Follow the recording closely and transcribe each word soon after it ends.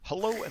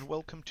Hello and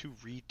welcome to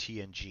Read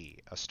TNG,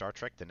 a Star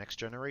Trek The Next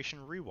Generation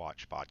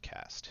rewatch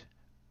podcast.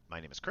 My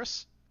name is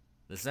Chris,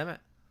 This is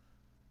Emmett.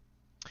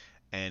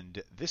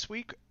 and this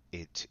week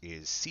it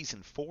is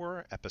Season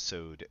 4,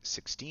 Episode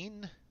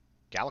 16,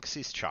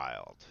 Galaxy's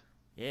Child.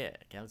 Yeah,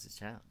 Galaxy's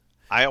Child.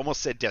 I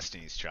almost said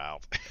Destiny's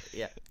Child.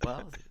 Yeah,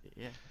 well,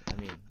 yeah. I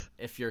mean,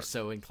 if you're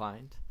so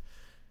inclined.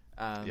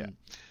 Yeah.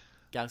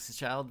 Galaxy's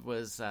Child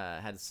was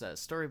had a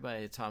story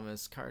by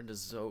Thomas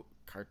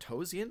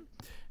Cartosian,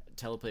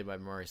 teleplayed by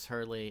Maurice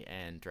Hurley,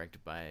 and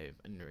directed by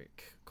Enrique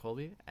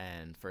Colby,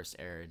 and first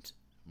aired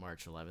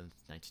March 11th,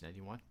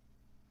 1991.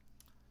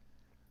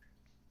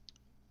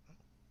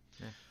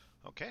 Yeah.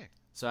 Okay.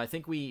 So I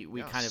think we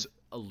Yeah, kind of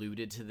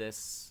alluded to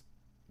this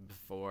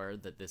before,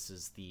 that this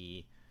is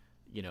the,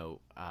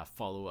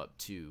 follow-up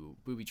to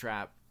Booby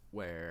Trap,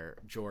 where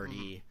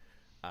Geordi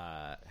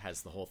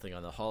has the whole thing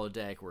on the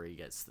holodeck where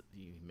he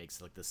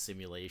makes like the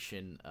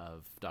simulation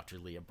of Dr.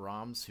 Leah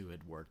Brahms, who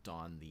had worked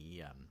on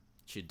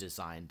she had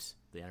designed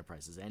the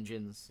Enterprise's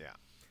engines.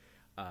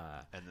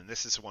 Yeah. And then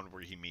this is the one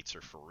where he meets her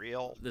for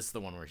real. This is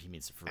the one where he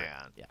meets her for real.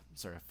 And- Yeah,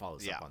 sort of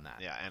follows up on that.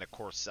 Yeah, and of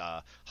course,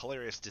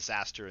 hilarious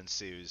disaster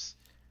ensues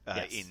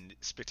Yes. in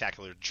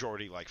spectacular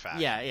Geordi-like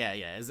fashion. Yeah,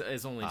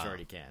 as only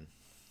Geordi can.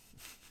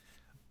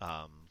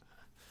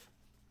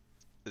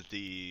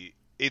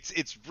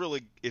 It's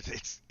really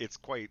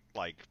quite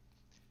like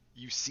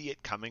you see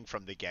it coming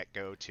from the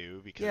get-go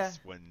too, because Yeah.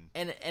 when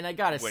And I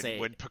gotta say,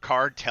 when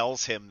Picard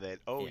tells him that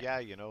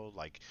Yeah.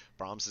 like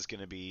Brahms is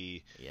going to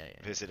be yeah.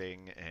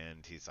 visiting,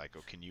 and he's like,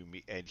 oh, can you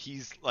meet, and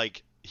he's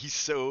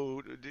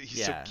so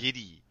Yeah.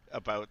 giddy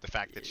about the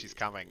fact that she's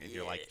coming, and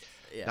you're like,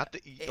 Yeah. not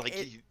that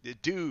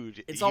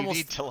dude, It's you almost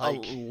need to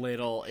like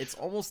it's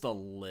almost a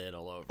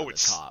little over the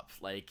it's- top.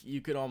 Like,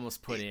 you could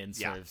almost put in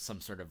yeah. some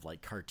sort of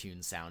like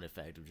cartoon sound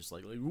effect of just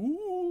like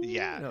ooh,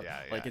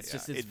 yeah. like it's yeah.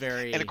 just it's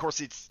very, and of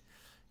course it's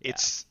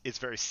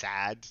very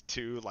sad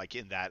too, like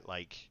in that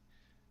like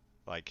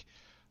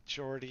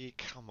Geordi,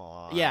 come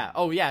on. yeah.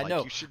 Oh yeah, Like,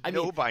 no. you should I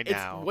know mean, by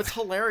now. What's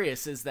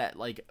hilarious is that,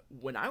 like,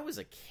 when I was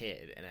a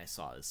kid and I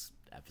saw this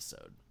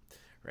episode,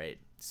 right?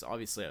 So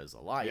obviously I was a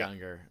lot Yeah.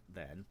 younger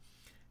then.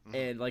 Mhm.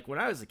 And like when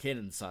I was a kid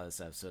and saw this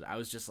episode, I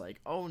was just like,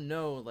 "Oh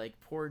no, like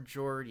poor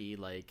Geordi,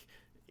 like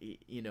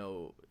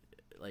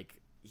like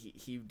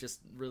he just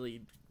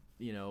really,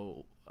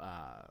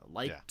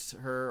 liked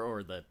her,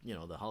 or the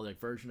holodeck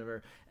version of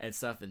her and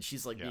stuff, and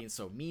she's like Yeah. being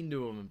so mean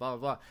to him and blah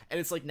blah blah." And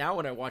it's like, now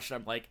when I watch it,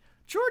 I'm like,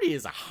 Geordi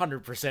is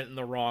 100% in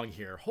the wrong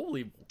here.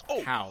 Holy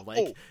cow!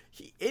 Like,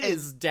 it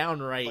is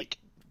downright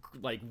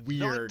like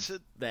weird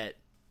to- that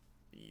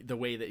the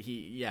way that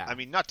I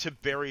mean, not to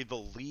bury the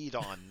lead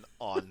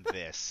on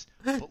this,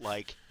 but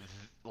like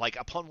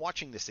upon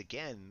watching this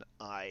again,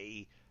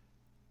 I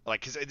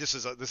like, because this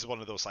is one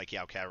of those like,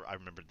 yeah, okay, I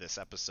remembered this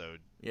episode,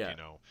 Yeah.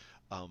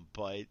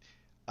 but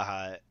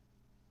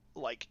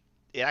like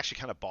it actually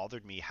kind of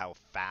bothered me how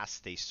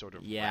fast they sort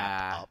of Yeah.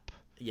 wrap up.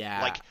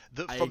 Yeah, Like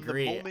I from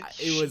agree. the moment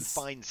It she was-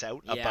 finds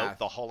out yeah. about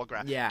the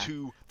hologram Yeah.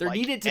 to There like,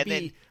 needed to and be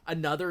then,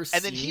 another scene.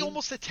 and then he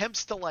almost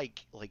attempts to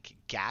like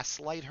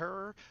gaslight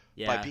her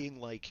by Yeah. being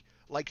like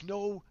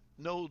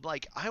no,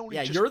 like I only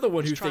Yeah, just you're the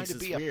one was who trying thinks to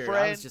it's be a weird.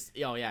 friend. I was just,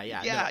 yeah. No,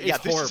 yeah,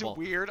 it's this horrible. isn't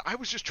weird. I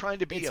was just trying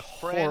to be It's a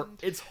friend.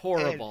 It's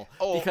horrible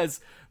because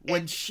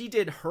when she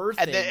did her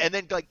thing, and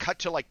then like cut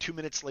to like 2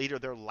 minutes later,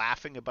 they're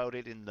laughing about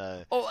it in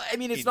the. oh, I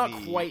mean, it's in not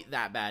the- quite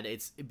that bad.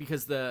 It's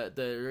because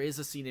there is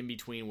a scene in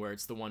between where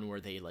it's the one where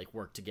they like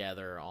work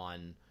together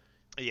on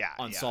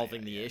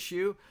solving the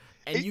issue,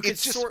 and you can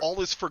it's just all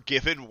is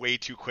forgiven way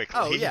too quickly.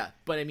 Oh yeah,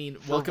 but I mean,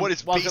 for what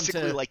is welcome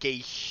basically to, like a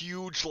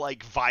huge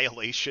like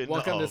violation.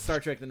 welcome to of... Star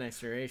Trek: The Next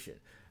Generation.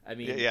 I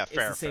mean, Yeah, it's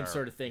fair, the same fair,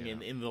 sort of thing yeah.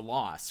 in The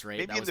Lost, right?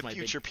 Maybe That in was the my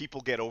future big, people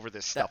get over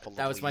this stuff a little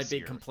that was my easier.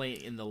 big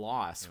complaint in The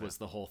Lost, Yeah. was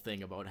the whole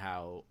thing about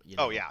how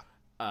Yeah.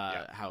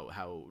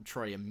 how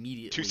Troy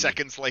immediately 2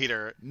 seconds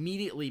later,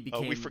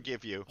 became we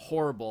forgive you.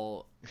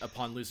 horrible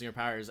upon losing her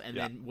powers, and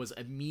Yeah. then was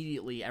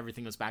immediately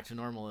everything was back to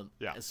normal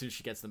Yeah. as soon as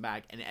she gets them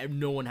back, and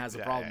no one has a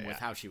Yeah, problem yeah, with yeah.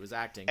 how she was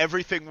acting.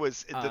 Everything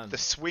was Um, the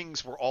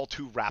swings were all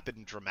too rapid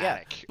and Yeah,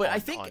 dramatic. but on- I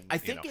think on,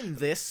 you know. in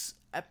this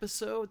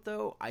episode,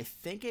 though, I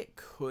think it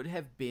could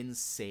have been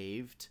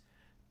saved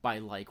by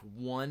like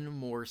one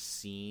more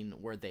scene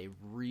where they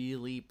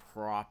really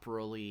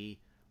properly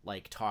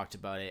like talked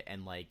about it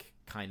and like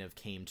kind of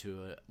came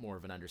to a more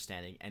of an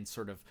understanding and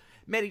sort of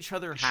met each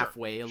other Sure,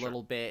 halfway a sure.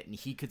 little bit, and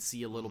he could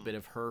see a little bit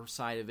of her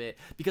side of it,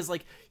 because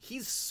like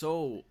he's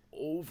so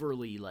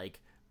overly like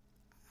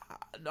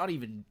not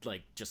even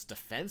like just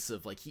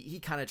defensive, like he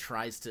kind of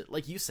tries to,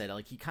 like you said,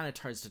 like he kind of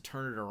tries to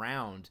turn it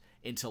around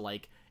into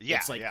like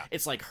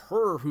it's like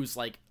her who's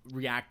like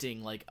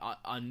reacting like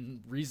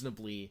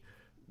unreasonably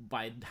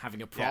by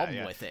having a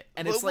problem with it,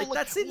 and it's like,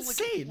 that's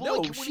insane. Well,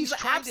 No, like, when she's he's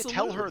trying absolutely to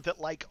tell her that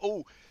like,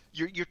 oh,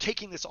 you're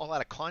taking this all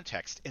out of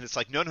context, and it's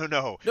like, no.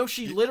 No,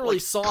 she literally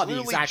saw the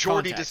exact Geordi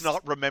context. does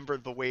not remember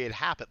the way it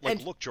happened. Like,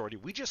 And- look,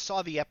 Geordi, we just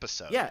saw the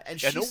episode. Yeah, and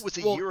I know she's- it was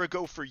a well- year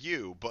ago for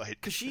you, but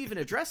Because she even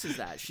addresses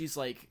that. She's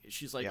like,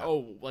 Yeah.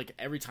 oh, like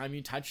every time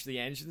you touch the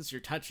engines,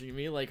 you're touching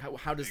me. Like,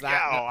 how does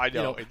that? Yeah, I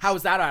know. How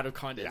is that out of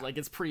context? Yeah. Like,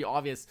 it's pretty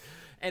obvious.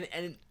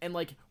 And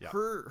like Yeah.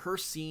 her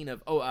scene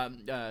of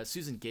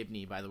Susan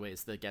Gibney, by the way,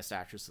 is the guest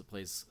actress that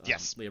plays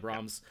Yes. Leah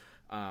Brahms.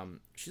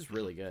 She's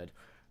really good.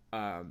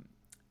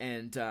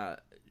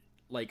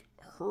 Like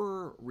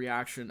her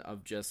reaction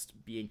of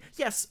just being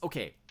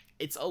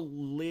it's a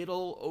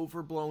little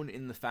overblown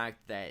in the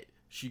fact that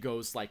she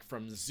goes like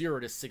from 0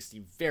 to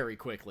 60 very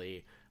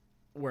quickly,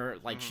 where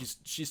like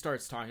she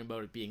starts talking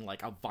about it being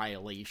like a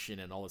violation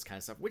and all this kind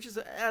of stuff, which is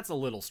that's a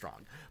little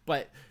strong,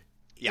 but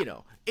you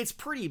know, it's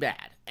pretty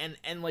bad.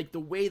 And like the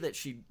way that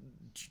she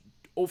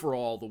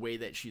overall, the way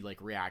that she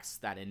like reacts,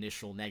 that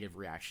initial negative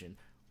reaction,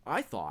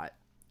 I thought,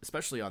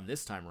 especially on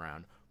this time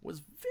around,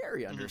 was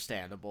very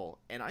understandable.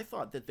 And I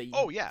thought that they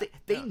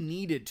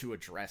needed to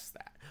address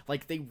that.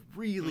 Like they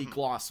really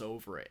gloss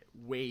over it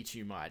way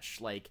too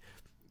much. Like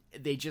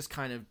they just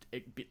kind of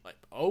like,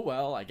 oh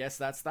well, I guess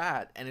that's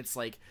that. And it's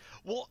like,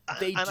 well,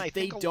 they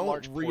think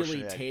don't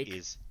really take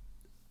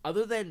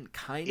other than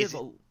kind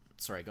of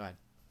sorry, go ahead.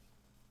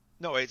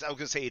 No, I was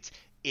gonna say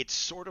it's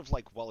sort of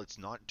like, well, it's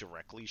not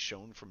directly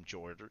shown from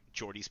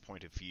Geordi's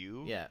point of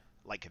view. Yeah,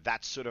 like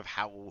that's sort of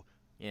how.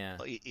 Yeah,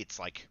 it's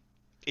like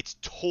it's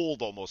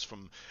told almost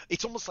from.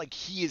 It's almost like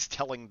he is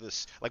telling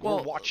this. Like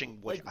we're watching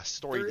like a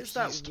story that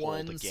he's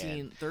told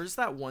again. There's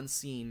that one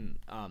scene.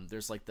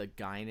 There's like the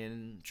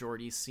Guinan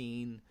Geordi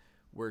scene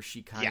where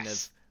she kind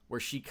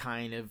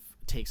of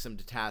takes him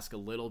to task a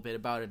little bit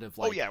about it. Of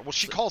like,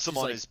 she calls him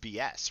on his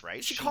BS,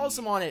 right? She calls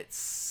him on it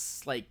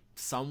like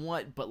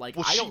somewhat, but like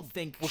I don't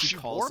think she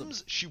calls him.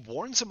 She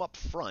warns him up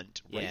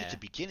front right at the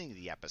beginning of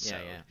the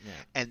episode,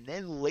 and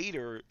then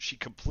later she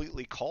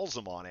completely calls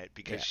him on it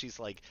because she's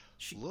like,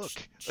 "Look,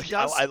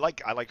 I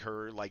like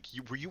her. Like,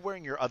 were you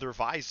wearing your other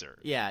visor?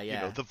 Yeah, you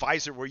know, the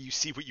visor where you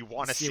see what you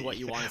want to see,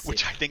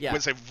 which I think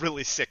was a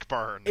really sick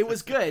burn. It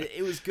was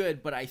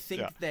good, but I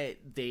think that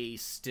they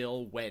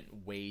still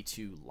went way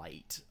too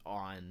light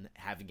on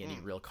having any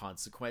real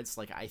consequence.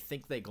 Like, I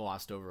think they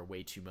glossed over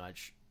way too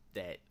much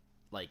that.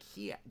 Like,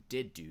 he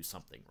did do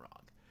something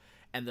wrong.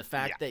 And the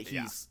fact that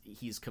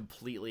he's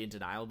completely in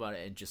denial about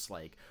it and just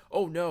like,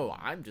 oh no,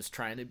 I'm just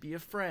trying to be a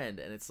friend.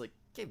 And it's like,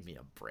 give me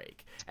a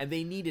break. And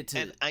they needed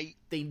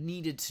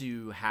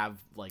to have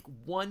like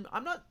one,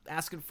 I'm not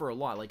asking for a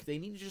lot. Like they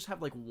need to just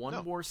have like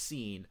one more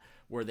scene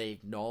where they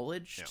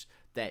acknowledged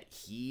that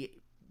he,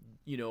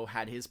 you know,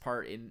 had his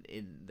part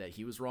in that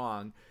he was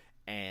wrong.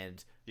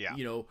 And,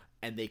 you know,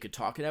 and they could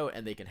talk it out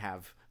and they can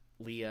have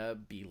Leah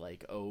be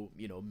like, oh,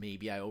 you know,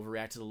 maybe I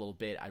overreacted a little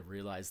bit. I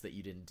realized that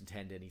you didn't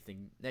intend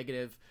anything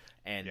negative.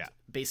 And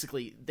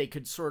basically they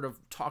could sort of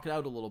talk it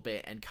out a little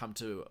bit and come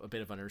to a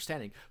bit of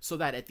understanding so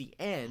that at the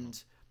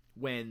end,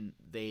 when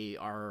they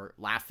are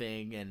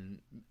laughing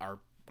and are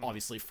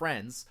obviously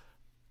friends,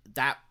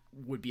 that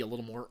would be a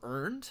little more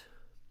earned.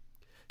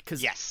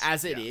 Because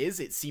as it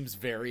is, it seems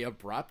very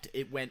abrupt.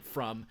 It went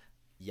from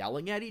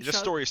yelling at each other. The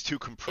story is too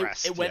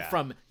compressed. It went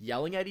from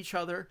yelling at each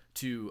other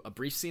to a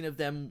brief scene of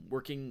them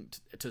working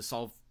to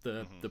solve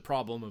the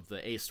problem of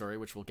the A story,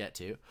 which we'll get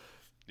to.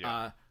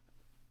 Yeah.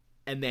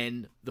 And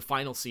then the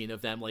final scene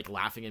of them like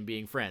laughing and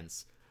being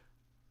friends.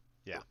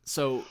 Yeah.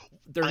 So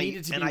there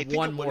needed to be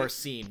one more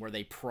scene where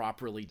they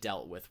properly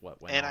dealt with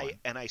what went on.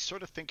 And I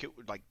sort of think it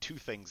would like two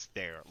things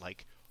there.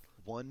 Like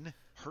one,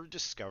 her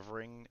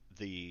discovering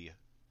the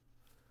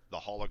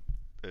holodeck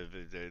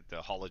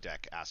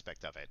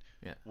aspect of it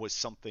was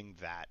something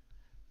that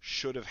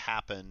should have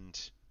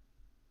happened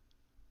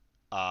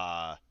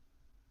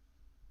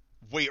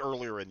way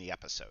earlier in the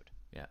episode.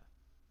 Yeah.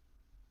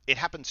 It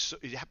happened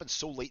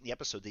so late in the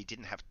episode they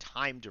didn't have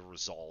time to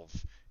resolve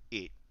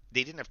it.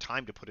 They didn't have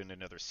time to put in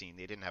another scene.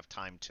 They didn't have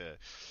time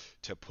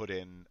to put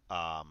in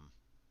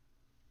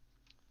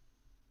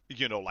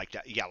you know, like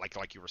that,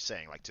 like you were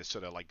saying, like to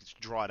sort of like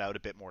draw it out a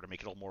bit more to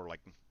make it a little more like,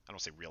 I don't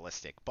say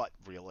realistic, but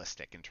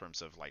realistic in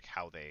terms of like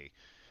how they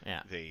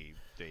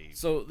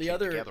so the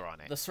other together on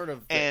it. The sort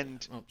of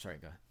oh sorry,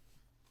 go ahead.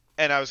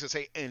 And I was gonna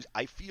say, and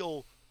I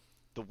feel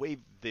the way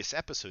this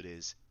episode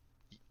is,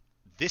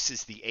 this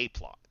is the A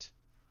plot.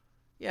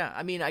 Yeah,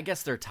 I mean, I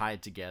guess they're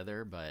tied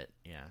together, but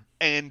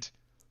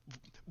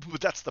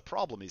but that's the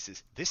problem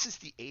is this is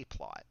the A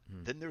plot.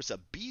 Then there's a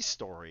B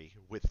story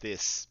with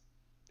this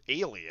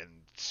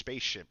alien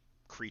spaceship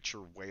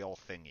creature whale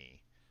thingy.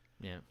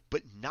 Yeah.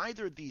 But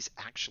neither of these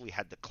actually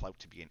had the clout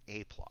to be an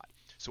A plot.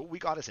 So what we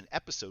got is an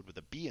episode with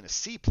a B and a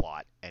C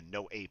plot and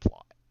no A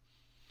plot.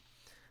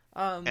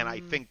 And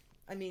I think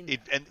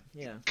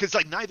because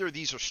like neither of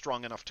these are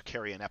strong enough to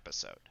carry an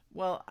episode.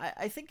 Well,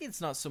 I think it's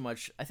not so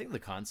much. I think the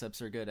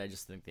concepts are good. I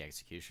just think the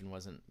execution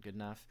wasn't good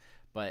enough.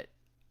 But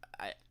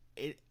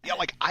Yeah,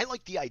 like I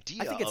like the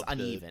idea. I think it's of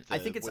uneven. I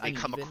think it's when they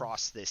come uneven.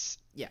 across this.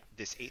 Yeah.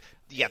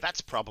 Yeah,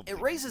 that's probably It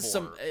raises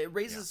more,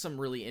 some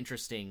really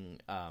interesting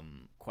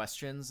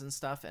questions and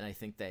stuff, and I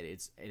think that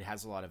it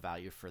has a lot of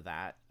value for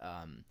that,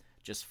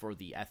 just for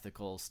the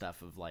ethical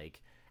stuff of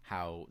like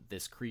how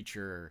this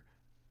creature,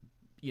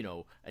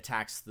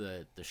 attacks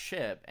the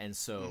ship, and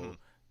so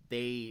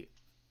they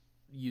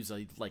use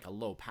a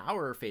low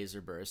power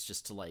phaser burst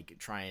just to like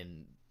try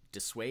and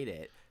dissuade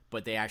it,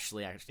 but they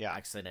actually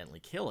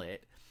accidentally kill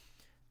it.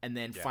 And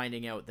then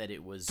finding out that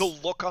it was... The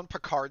look on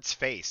Picard's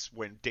face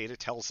when Data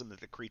tells him that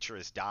the creature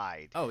has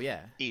died. Oh,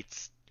 yeah.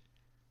 It's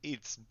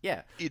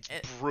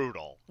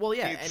brutal. Well,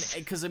 yeah, and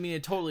because, I mean,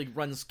 it totally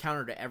runs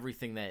counter to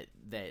everything that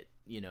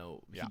he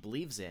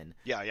believes in.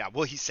 Yeah.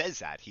 Well, he says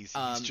that. He's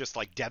just,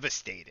 like,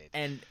 devastated.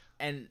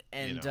 And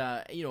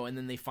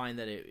then they find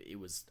that it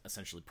was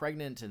essentially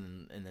pregnant,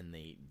 and then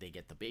they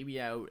get the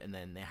baby out, and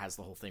then it has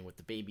the whole thing with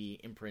the baby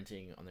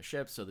imprinting on the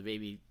ship, so the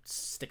baby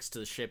sticks to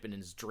the ship and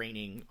is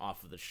draining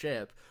off of the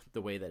ship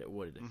the way that it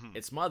would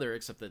its mother,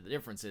 except that the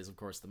difference is, of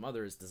course, the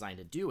mother is designed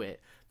to do it,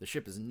 the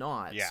ship is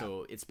not,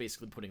 so it's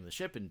basically putting the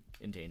ship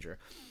in danger,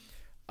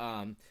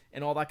 and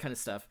all that kind of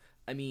stuff.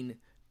 I mean...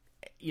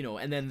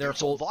 and then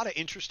there's a lot of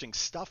interesting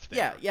stuff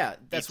there. Yeah,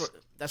 that's what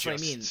I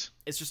mean.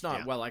 It's just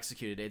not well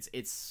executed.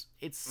 It's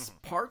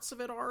parts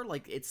of it are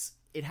like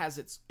it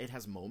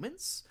has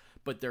moments,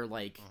 but they're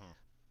like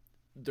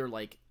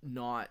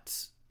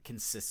not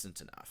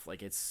consistent enough.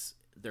 Like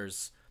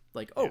there's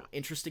like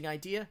interesting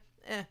idea,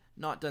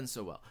 not done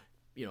so well.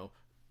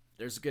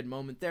 There's a good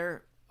moment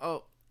there.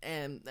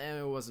 And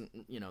it wasn't.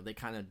 They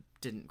kind of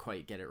didn't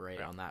quite get it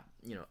right on that.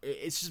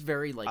 It's just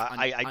very like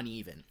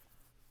uneven.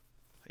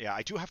 Yeah,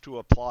 I do have to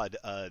applaud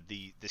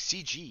the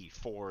CG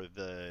for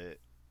the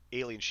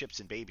alien ships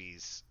and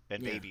babies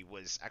baby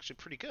was actually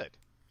pretty good.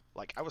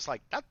 Like I was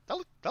like that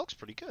looks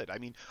pretty good. I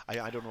mean,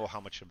 I don't know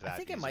how much of that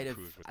is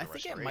improved with the restoration. I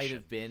think it might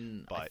have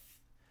been, but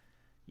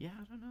I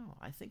don't know.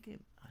 I think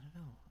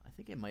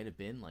it might have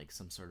been like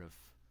some sort of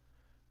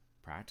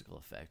practical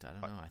effect. I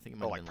don't know. I think it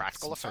might have been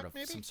practical like effect,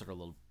 maybe some sort of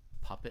little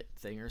puppet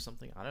thing or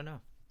something. I don't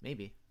know.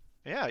 Maybe.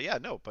 Yeah,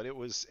 no, but it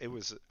was. I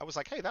was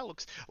like, hey, that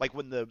looks like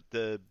when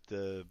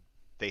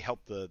they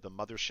help the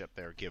mothership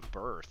there give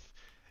birth,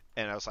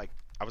 and I was like,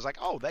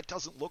 oh, that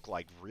doesn't look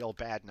like real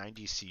bad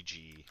 90s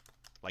CG,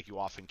 like you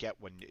often get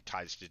when it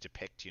tries to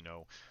depict,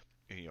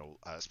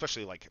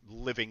 especially like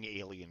living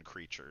alien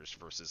creatures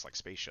versus like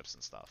spaceships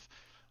and stuff.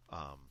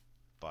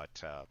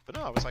 But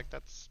no, I was like,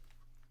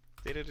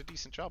 they did a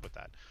decent job with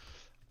that.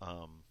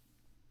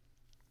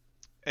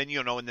 And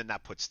and then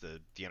that puts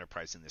the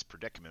Enterprise in this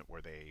predicament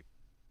where they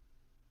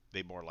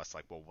more or less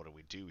like, well, what do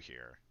we do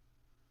here?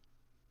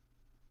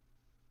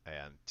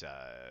 And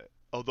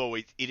although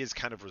it is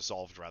kind of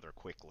resolved rather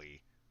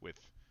quickly with,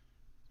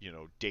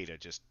 Data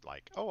just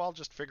like, oh, I'll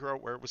just figure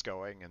out where it was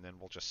going and then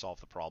we'll just solve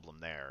the problem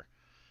there,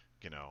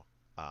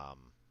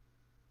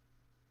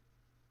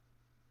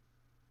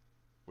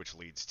 which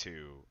leads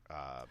to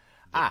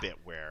the bit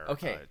where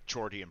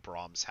Geordi and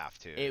Brahms have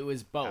to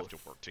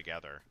work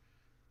together.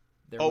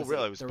 There was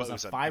a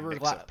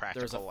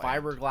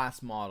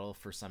fiberglass model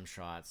for some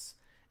shots,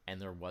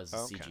 and there was a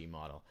CG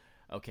model.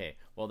 Okay,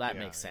 well that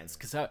makes sense,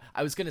 because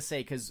I was gonna say,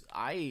 because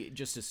I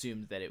just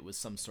assumed that it was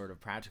some sort of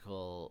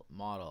practical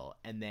model,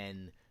 and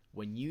then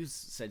when you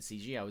said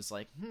CG, I was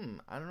like,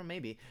 I don't know,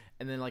 maybe.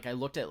 And then like I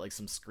looked at like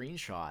some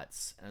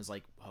screenshots, and I was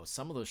like, oh,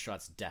 some of those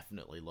shots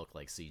definitely look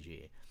like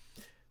CG.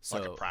 So,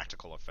 like a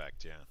practical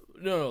effect, yeah.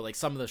 No, like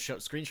some of the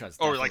screenshots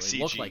definitely like CG,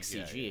 look like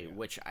CG,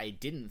 which I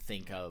didn't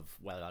think of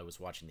while I was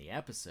watching the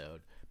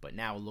episode. But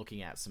now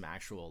looking at some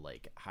actual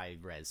like high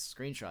res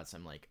screenshots,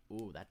 I'm like,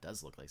 ooh, that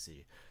does look like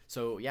CG.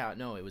 So yeah,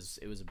 no, it was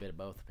a bit of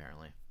both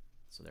apparently.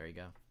 So there you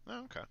go.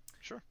 Oh, okay,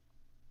 sure.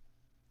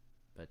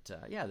 But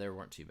yeah, they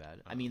weren't too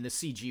bad. I mean, the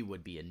CG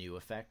would be a new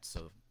effect,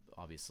 so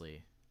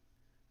obviously.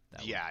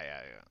 That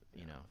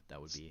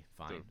that would be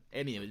fine.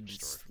 I mean, it would be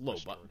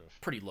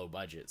pretty low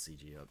budget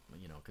CG,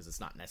 because it's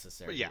not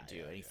necessary to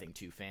do anything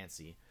too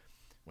fancy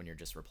when you're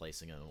just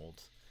replacing an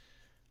old.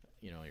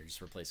 You're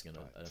just replacing an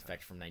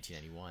effect from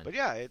 1991. But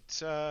yeah, it's.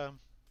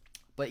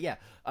 But yeah,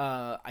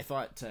 I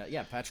thought,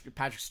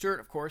 Patrick Stewart,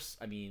 of course.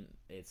 I mean,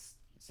 it's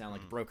sound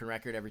like a broken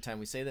record every time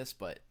we say this,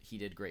 but he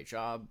did a great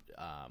job.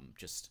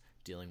 Just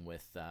dealing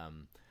with,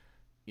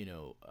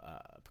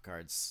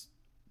 Picard's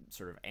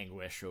sort of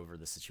anguish over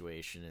the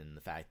situation and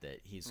the fact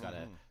that he's got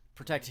to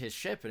protect his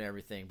ship and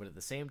everything, but at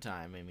the same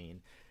time, I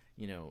mean,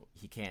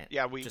 he can't.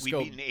 Yeah, we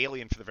beat an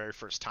alien for the very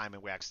first time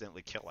and we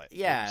accidentally kill it.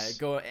 Yeah,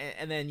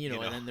 and then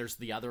and then there's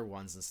the other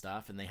ones and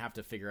stuff, and they have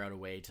to figure out a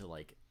way to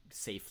like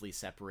safely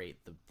separate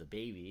the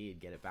baby and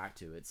get it back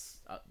to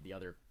its the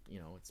other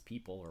its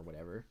people or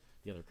whatever,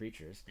 the other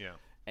creatures. Yeah,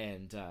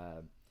 and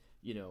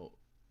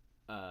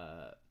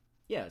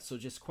so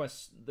just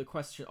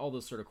all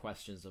those sort of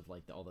questions of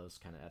like all those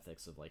kind of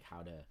ethics of like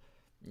how to,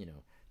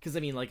 because I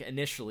mean, like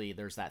initially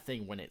there's that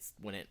thing when it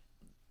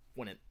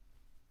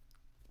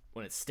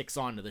sticks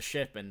onto the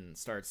ship and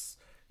starts,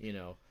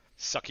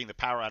 sucking the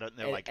power out of it, and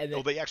they're like, and then,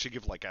 oh, they actually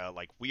give like a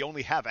we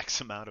only have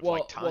X amount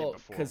of time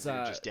before we're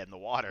just dead in the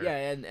water. Yeah,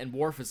 and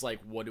Worf is like,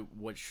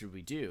 what should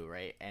we do,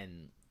 right?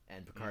 And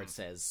Picard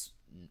says,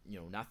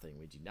 nothing.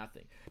 We do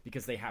nothing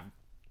because they have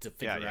to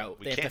figure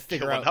out. They have to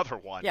figure out another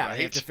one. Yeah, right?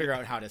 they have to figure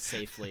out how to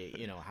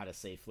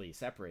safely,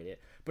 separate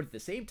it. But at the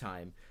same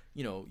time,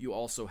 you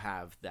also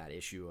have that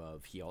issue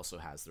of he also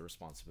has the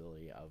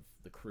responsibility of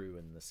the crew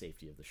and the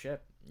safety of the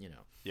ship.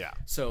 Yeah.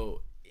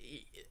 So,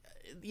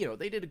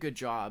 they did a good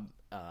job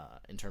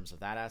in terms of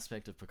that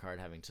aspect of Picard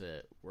having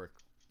to work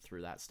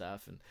through that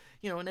stuff, and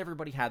and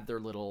everybody had their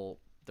little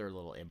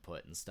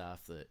input and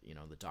stuff. That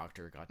the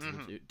Doctor got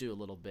to do a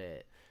little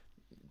bit.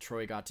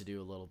 Troy got to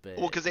do a little bit.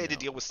 Well, because they had to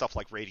deal with stuff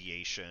like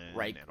radiation.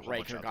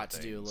 Riker got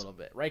to do a little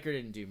bit. Riker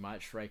didn't do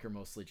much. Riker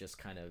mostly just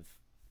kind of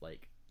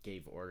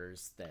gave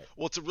orders that.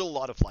 Well, it's a real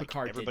lot of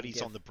Picard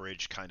everybody's on the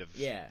bridge kind of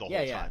the whole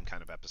time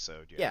kind of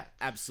episode. Yeah,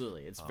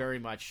 absolutely. It's very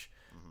much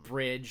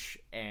bridge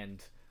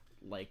and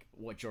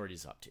what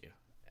Geordi's up to.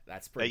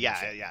 That's pretty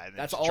much it. And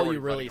that's all Geordi you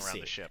really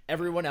see. The ship.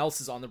 Everyone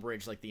else is on the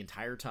bridge the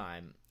entire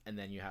time, and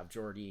then you have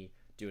Geordi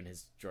doing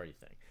his Geordi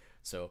thing.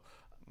 So,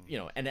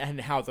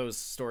 and how those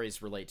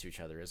stories relate to each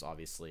other is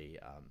obviously,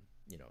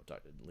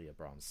 Leah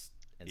Brahms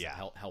ends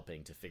up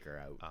helping to figure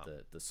out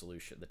the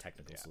solution, the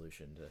technical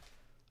solution to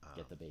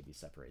get the baby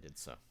separated.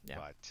 So yeah,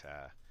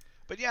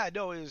 but yeah,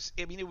 no,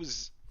 it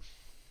was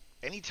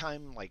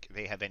anytime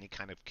they have any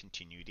kind of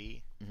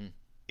continuity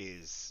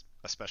is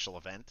a special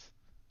event.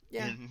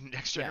 Yeah. In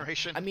Next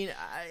Generation. I mean,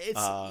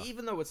 it's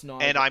even though it's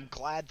not. And I'm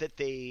glad that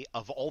they,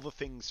 of all the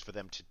things for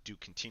them to do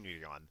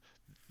continuity on,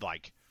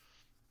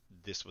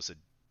 this was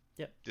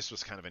this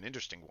was kind of an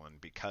interesting one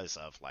because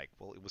of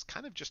it was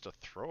kind of just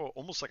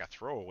almost like a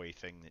throwaway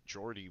thing that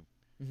Geordi.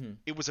 Mm-hmm.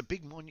 It was a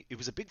big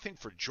thing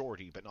for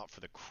Geordi, but not for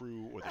the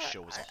crew or the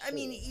show as a whole. I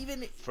mean,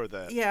 even for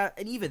the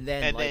and even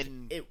then,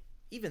 it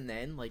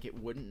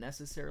wouldn't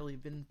necessarily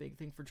have been a big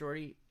thing for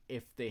Geordi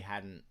if they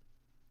hadn't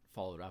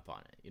followed up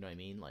on it. You know what I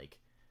mean?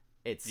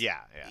 It's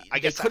I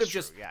guess they could have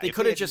just they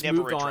could have just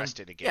moved on. It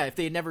again. Yeah, if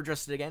they had never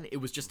addressed it again, it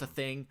was just a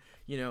thing,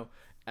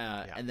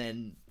 and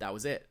then that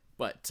was it.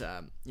 But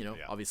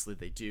obviously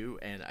they do,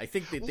 and I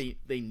think that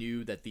they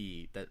knew that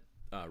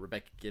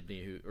Rebecca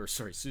Gibney,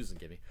 Susan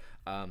Gibney,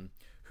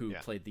 who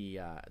played the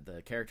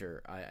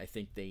character. I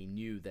think they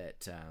knew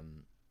that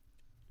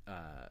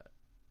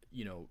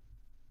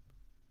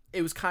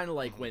it was kind of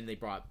like when they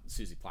brought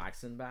Susie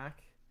Plaxton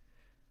back.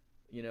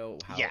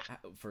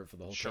 For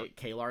the whole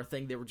Kalar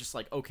thing, they were just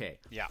okay,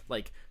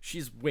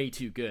 she's way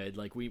too good.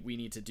 We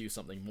need to do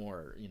something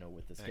more,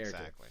 with this character.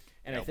 Exactly.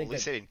 And I think at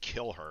least they didn't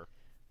kill her.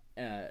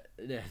 No.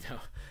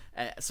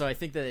 So I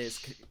think that it's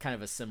kind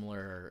of a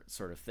similar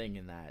sort of thing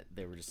in that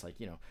they were just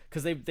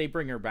because they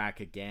bring her back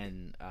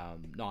again,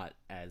 not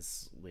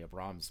as Leah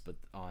Brahms, but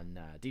on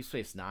Deep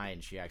Space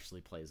Nine, she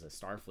actually plays a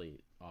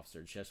Starfleet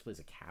officer. She actually plays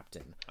a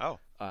captain.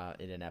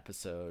 In an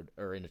episode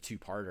or in a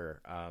two-parter,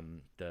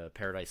 the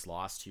Paradise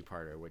Lost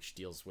two-parter, which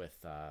deals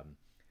with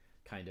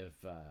kind of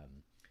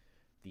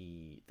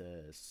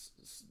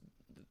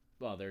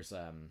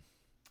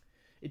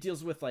it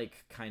deals with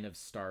kind of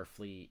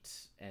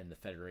Starfleet and the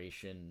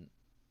Federation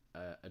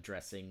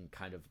addressing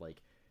kind of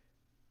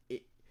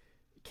it.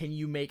 Can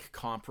you make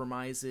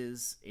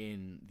compromises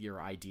in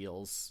your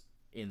ideals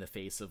in the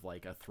face of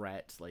a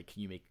threat?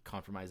 Can you make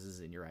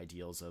compromises in your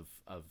ideals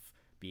of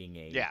being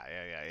a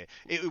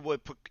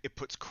It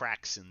puts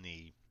cracks in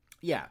the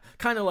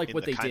kind of like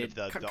what they did,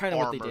 kind of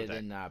what they did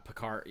in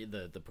Picard,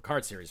 the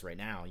Picard series right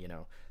now.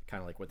 Kind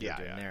of like what they're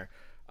doing there.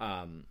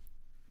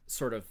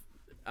 Sort of.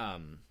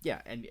 And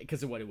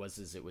because of what it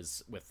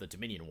was with the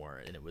Dominion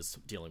War, and it was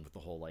dealing with the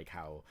whole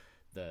how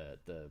the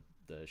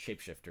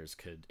shapeshifters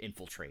could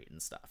infiltrate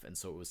and stuff, and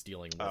so it was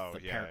dealing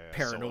with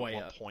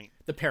paranoia. So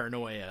the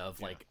paranoia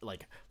of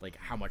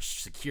how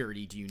much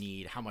security do you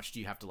need? How much do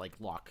you have to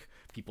lock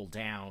people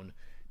down?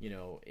 In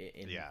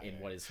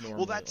what is normal.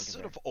 Well, that's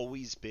sort of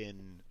always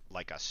been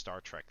a Star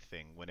Trek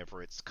thing.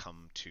 Whenever it's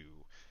come to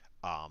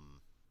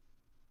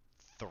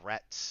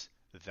threats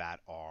that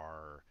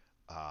are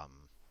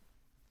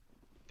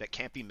that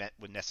can't be met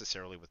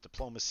necessarily with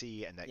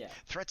diplomacy, and that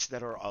threats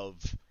that are of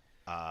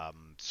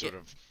and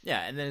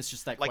then it's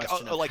just that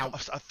question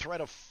of a threat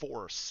of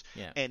force,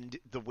 and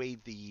the way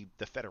the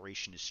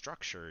Federation is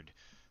structured,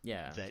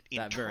 that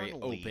internally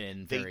very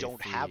open, they very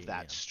don't free, have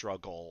that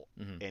struggle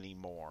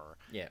anymore,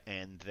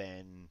 and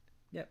then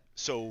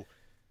so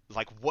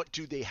what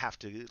do they have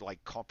to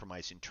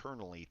compromise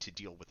internally to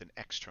deal with an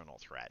external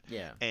threat?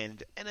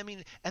 And I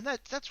mean, and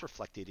that's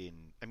reflected in,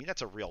 I mean,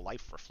 that's a real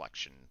life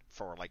reflection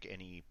for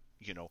any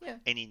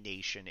any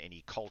nation,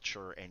 any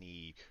culture,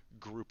 any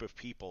group of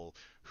people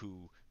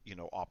who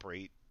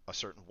operate a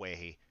certain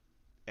way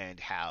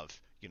and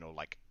have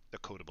the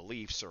code of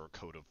beliefs or a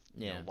code of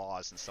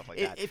laws and stuff like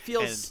that. It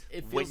feels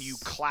when you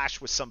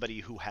clash with somebody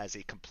who has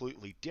a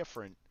completely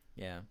different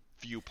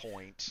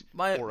viewpoint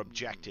or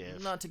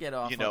objective, not to get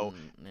off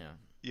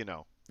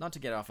not to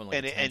get off on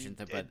a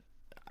tangent, but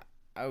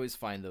I always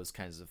find those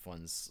kinds of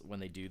ones when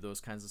they do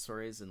those kinds of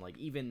stories, and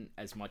even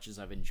as much as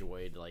I've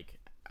enjoyed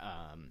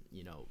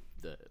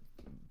the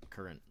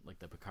current, like,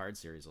 the Picard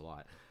series a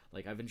lot.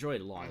 Like, I've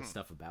enjoyed a lot of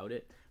stuff about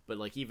it, but,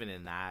 like, even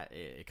in that,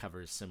 it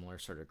covers similar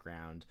sort of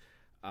ground.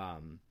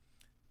 And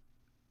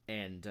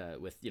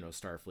with,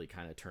 Starfleet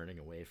kind of turning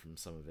away from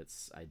some of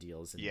its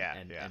ideals,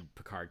 and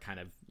Picard kind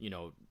of,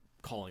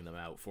 calling them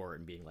out for it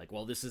and being like,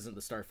 well, this isn't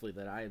the Starfleet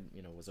that I,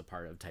 was a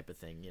part of, type of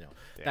thing,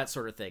 that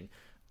sort of thing.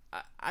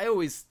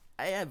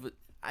 I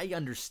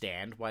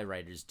understand why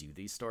writers do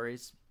these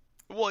stories.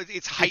 Well,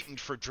 it's heightened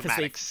for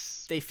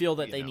dramatics. They feel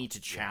that they need to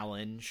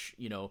challenge,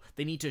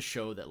 they need to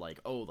show that, like,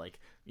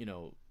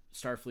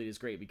 Starfleet is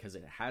great because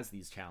it has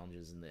these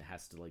challenges and it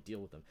has to, like,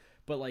 deal with them.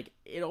 But, like,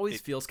 it always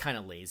feels kind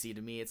of lazy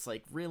to me. It's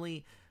like,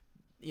 really,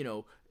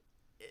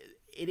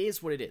 it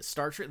is what it is.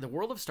 Star Trek, the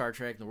world of Star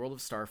Trek, the world of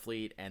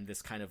Starfleet, and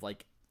this kind of,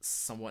 like,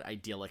 somewhat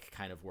idyllic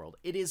kind of world.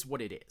 It is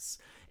what it is.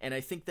 And I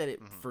think that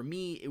for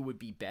me, it would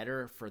be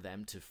better for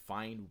them to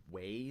find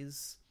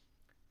ways.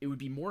 It would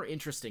be more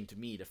interesting to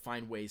me to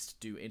find ways to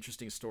do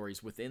interesting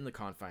stories within the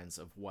confines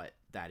of what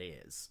that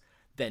is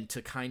than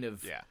to kind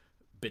of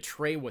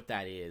betray what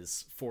that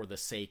is for the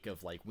sake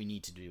of, like, we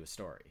need to do a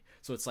story.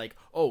 So it's like,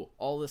 oh,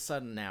 all of a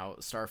sudden now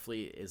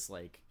Starfleet is,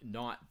 like,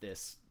 not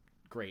this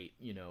great,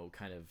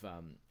 kind of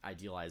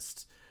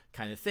idealized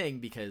kind of thing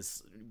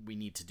because we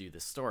need to do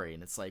this story.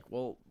 And it's like,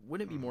 well,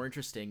 wouldn't it be more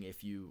interesting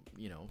if you,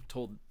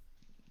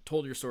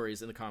 told your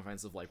stories in the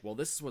confines of, like, well,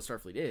 this is what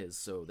Starfleet is,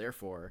 so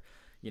therefore,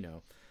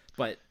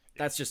 but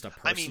that's just a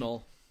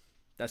personal,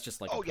 that's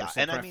just, like, a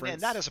personal preference.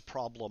 And that is a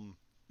problem,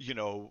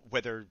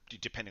 whether,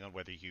 depending on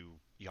whether you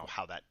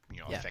how that,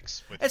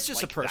 affects. With, it's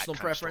just, like, a personal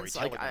preference.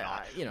 Like,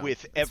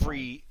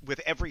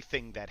 with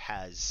everything that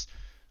has,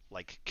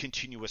 like,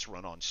 continuous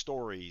run-on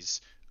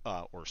stories,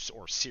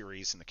 or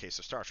series in the case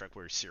of Star Trek,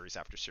 where series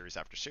after series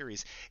after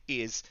series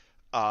is,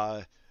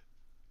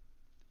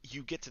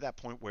 you get to that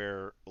point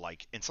where,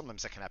 like, and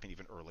sometimes that can happen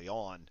even early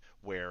on,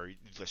 where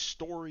the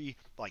story,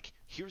 like,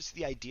 here's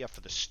the idea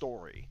for the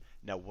story.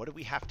 Now, what do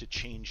we have to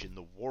change in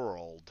the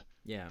world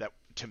that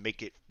to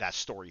make that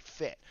story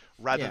fit,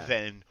 rather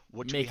than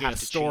what do we have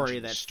to change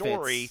in the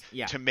story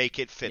to make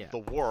it fit the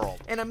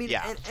world? And I mean,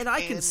 and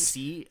I can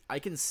see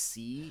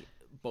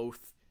both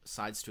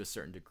sides to a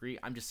certain degree.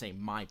 I'm just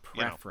saying my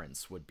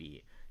preference would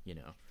be,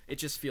 it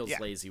just feels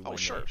lazy when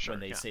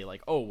they say,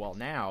 like, oh, well,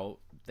 now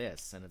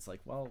this, and it's like,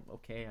 well,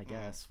 okay, I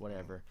guess,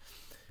 whatever.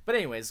 But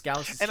anyways,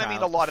 Galaxy's Child. I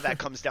mean, a lot of that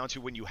comes down to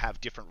when you have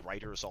different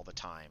writers all the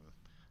time,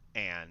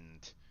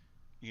 and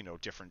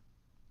different,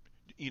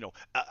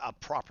 a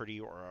property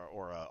or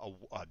a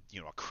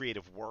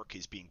creative work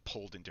is being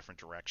pulled in different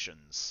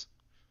directions.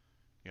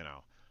 You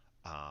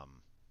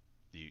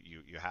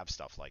have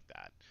stuff like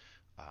that.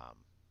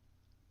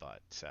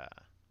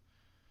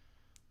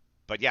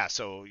 But yeah,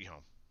 so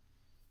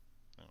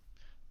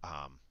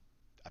I'm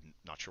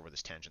not sure where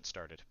this tangent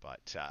started,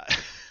 but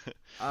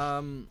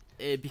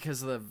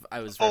because of I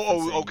was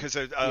because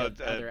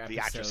the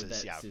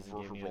actresses, Susan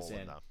Gavin was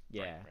in.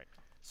 Right.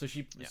 So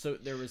so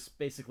there was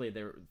basically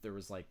there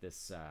was, like,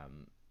 this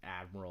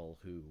admiral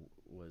who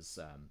was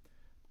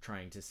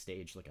trying to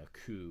stage, like, a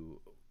coup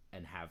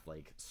and have,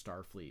 like,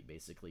 Starfleet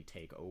basically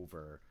take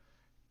over,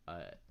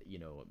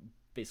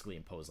 basically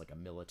impose, like, a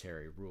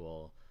military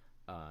rule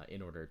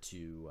in order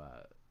to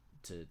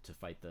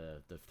fight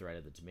the threat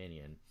of the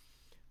Dominion.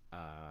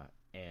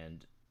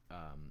 And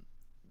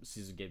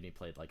Susan Gibney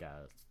played, like,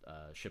 a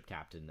ship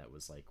captain that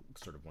was, like,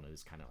 sort of one of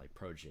his kind of, like,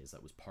 proteges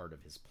that was part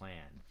of his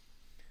plan.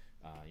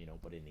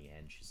 But in the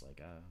end, she's like,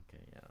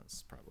 okay, yeah,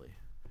 it's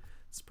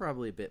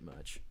probably a bit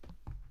much.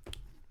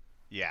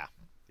 Yeah.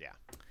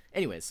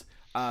 Anyways,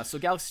 so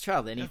Galaxy's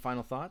Child, any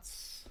final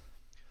thoughts?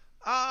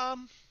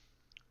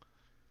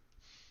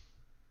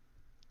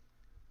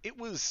 It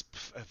was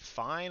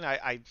fine.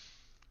 I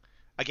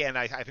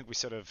think we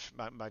sort of,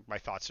 my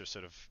thoughts are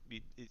sort of,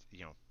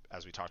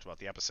 as we talked about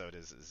the episode,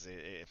 is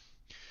it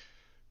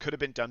could have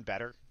been done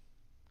better,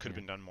 could have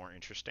been done more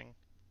interesting.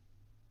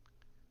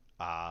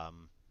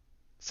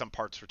 Some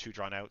parts were too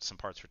drawn out, some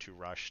parts were too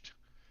rushed.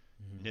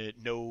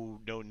 No,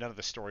 none of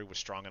the story was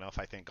strong enough,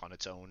 I think, on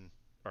its own,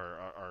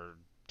 or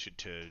to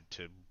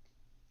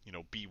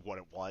be what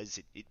it was.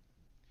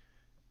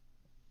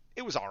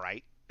 It was all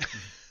right.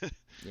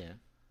 Yeah.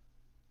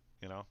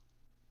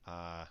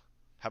 How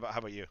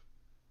about you?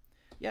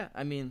 Yeah,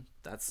 I mean,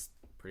 that's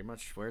pretty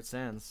much where it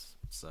stands.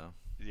 So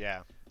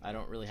yeah, I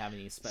don't really have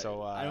any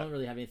I don't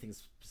really have anything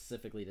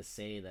specifically to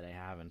say that I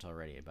haven't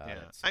already about it.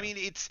 So. I mean,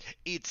 it's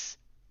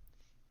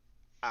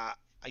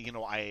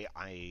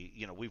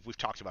we've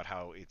talked about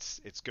how it's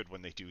good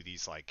when they do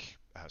these, like,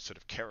 sort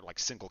of like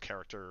single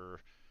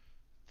character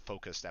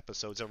focused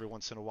episodes every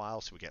once in a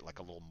while, so we get, like,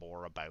 a little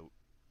more about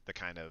the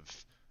kind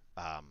of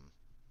a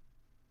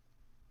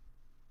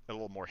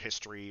little more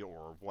history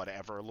or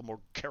whatever, a little more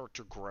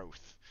character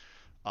growth.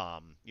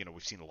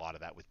 We've seen a lot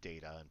of that with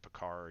Data and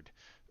Picard,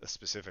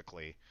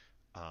 specifically,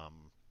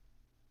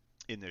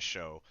 in this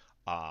show.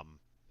 And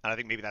I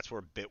think maybe that's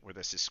where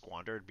this is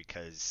squandered,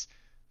 because,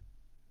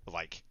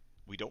 like,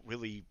 we don't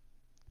really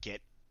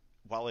get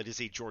while it is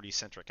a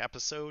Geordi-centric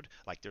episode,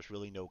 like there's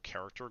really no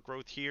character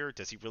growth here.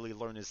 Does he really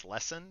learn his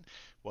lesson?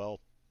 Well,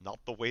 not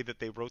the way that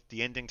they wrote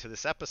the ending to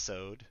this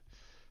episode.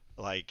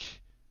 Like,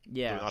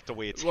 Yeah. not the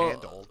way it's Well,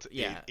 handled.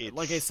 yeah. It's,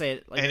 Like I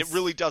say, and it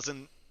really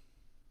doesn't.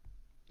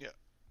 Yeah.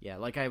 Yeah,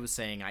 like I was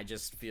saying, I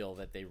just feel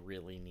that they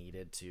really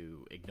needed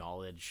to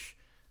acknowledge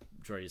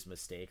Jordy's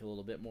mistake a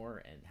little bit more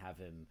and have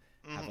him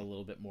have a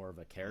little bit more of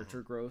a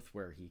character growth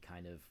where he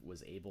kind of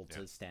was able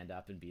to stand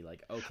up and be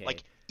like, okay.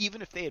 Like,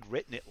 even if they had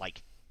written it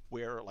like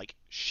where like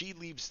she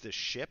leaves the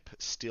ship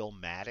still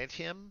mad at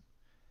him,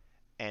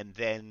 and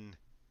then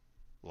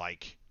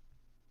like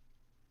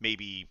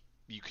maybe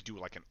you could do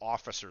like an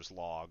officer's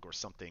log or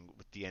something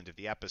with the end of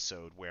the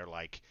episode where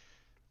like,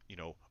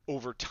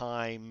 over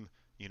time,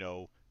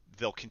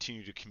 they'll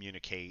continue to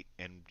communicate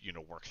and,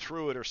 work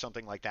through it or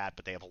something like that,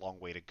 but they have a long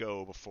way to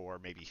go before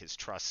maybe his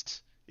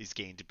trust is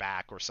gained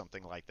back or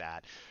something like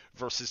that,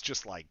 versus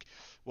just like,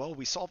 well,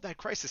 we solved that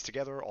crisis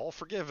together, all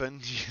forgiven,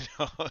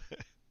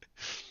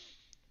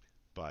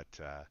 But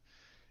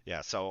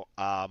yeah, so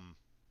I'm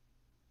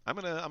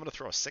gonna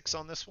throw a 6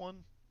 on this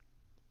one.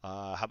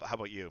 How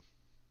about you?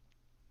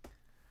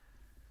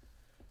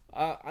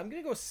 I'm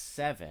gonna go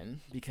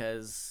 7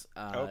 because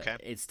Okay.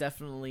 it's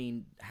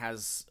definitely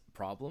has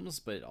problems,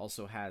 but it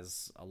also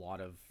has a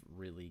lot of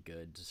really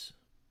good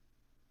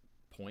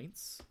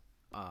points.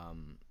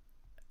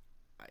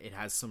 It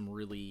has some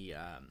really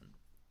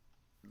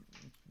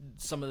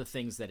some of the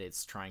things that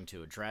it's trying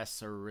to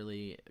address are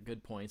really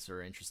good points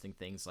or interesting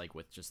things, like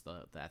with just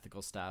the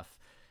ethical stuff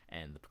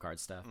and the Picard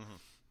stuff.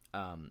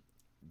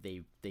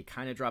 They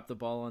kind of dropped the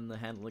ball on the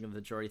handling of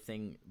the Geordi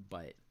thing,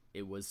 but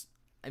it was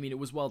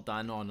well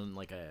done on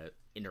like a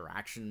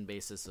interaction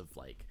basis of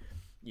like,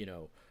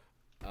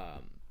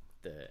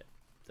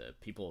 the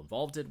people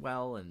involved did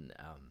well, and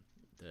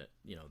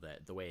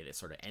the way it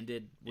sort of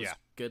ended was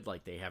good.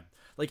 Like they have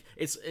like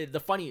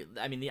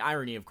the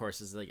irony, of course,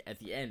 is like at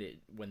the end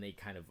when they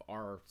kind of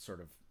are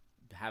sort of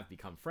have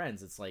become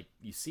friends, it's like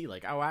you see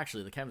like, oh,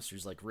 actually the chemistry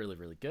is like really,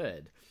 really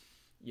good,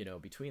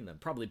 between them,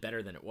 probably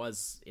better than it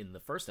was in the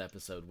first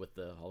episode with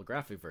the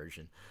holographic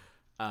version.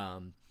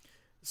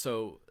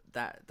 So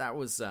that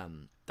was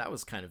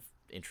kind of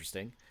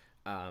interesting.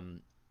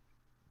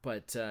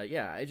 But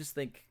yeah, I just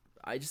think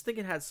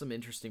it had some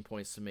interesting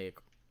points to make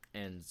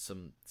and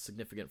some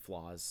significant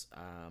flaws.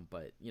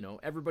 But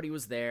everybody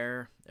was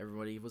there,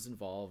 everybody was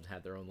involved,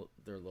 had their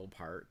little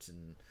part,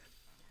 and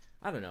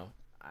I don't know.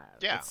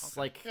 It's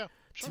okay. like, Yeah,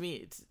 sure. to me,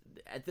 it's,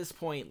 at this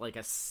point, like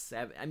a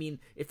 7. I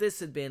mean, if this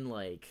had been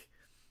like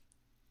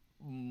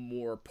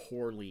more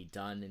poorly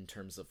done in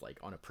terms of like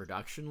on a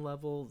production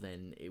level,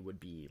 then it would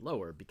be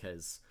lower,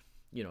 because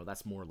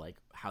that's more like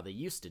how they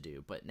used to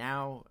do. But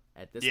now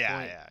at this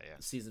point,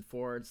 season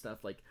 4 and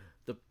stuff, like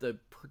the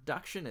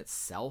production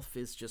itself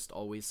is just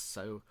always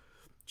so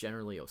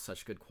generally of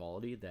such good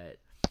quality that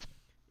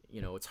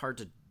it's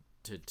hard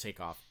to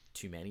take off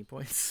too many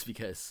points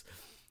because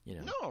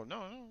No,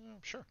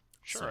 sure.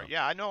 So,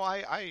 yeah, I know.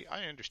 I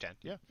understand.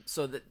 Yeah.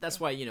 So that's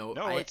why No,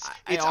 I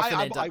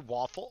I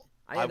waffle.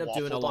 I end up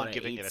doing a lot of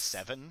giving 8s. it a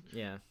 7.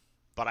 Yeah.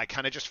 But I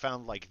kind of just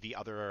found like the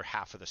other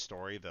half of the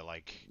story,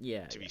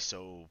 to be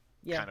so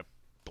kind of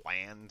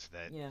bland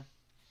that.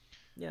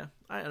 Yeah,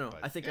 I don't know.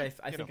 But, I think I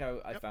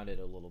found it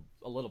a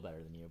little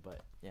better than you,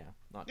 but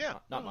not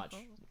much,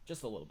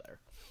 just a little better.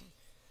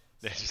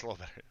 Yeah, just a little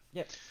better.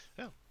 Yeah.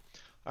 Yeah.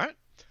 All right.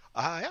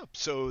 Yeah.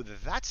 So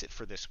that's it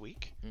for this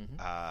week.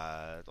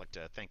 I'd like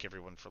to thank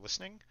everyone for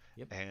listening.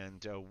 Yep.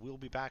 And we'll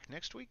be back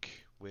next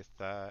week with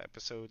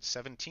episode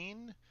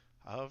 17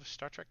 of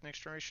Star Trek Next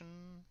Generation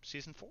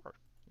Season 4.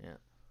 Yeah.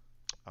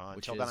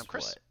 Until then, I'm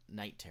Chris. What?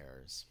 Night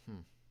Terrors.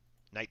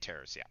 Night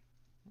Terrors, yeah.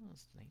 What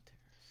was Night Terrors?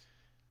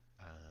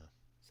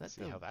 Let's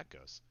see how that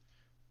goes.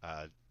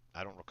 I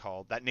don't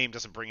recall. That name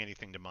doesn't bring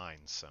anything to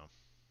mind, so.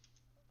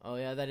 Oh,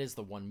 yeah, that is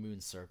the One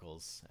Moon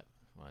Circles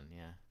one,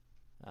 yeah.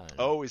 I don't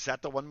know. Oh, is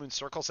that the One Moon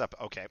Circles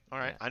Okay, all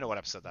right. Yeah. I know what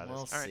episode that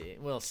is. All right.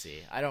 We'll see.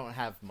 I don't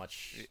have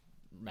much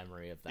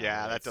memory of that.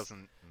 Yeah, that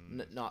doesn't.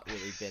 Not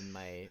really been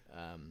my.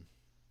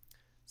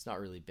 It's not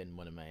really been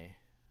one of my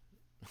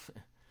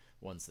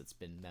ones that's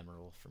been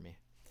memorable for me.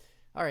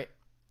 All right.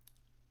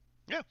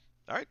 Yeah.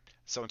 All right.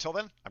 So until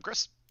then, I'm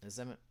Chris. Is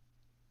that it?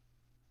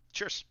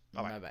 Cheers.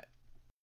 Bye-bye. Bye-bye.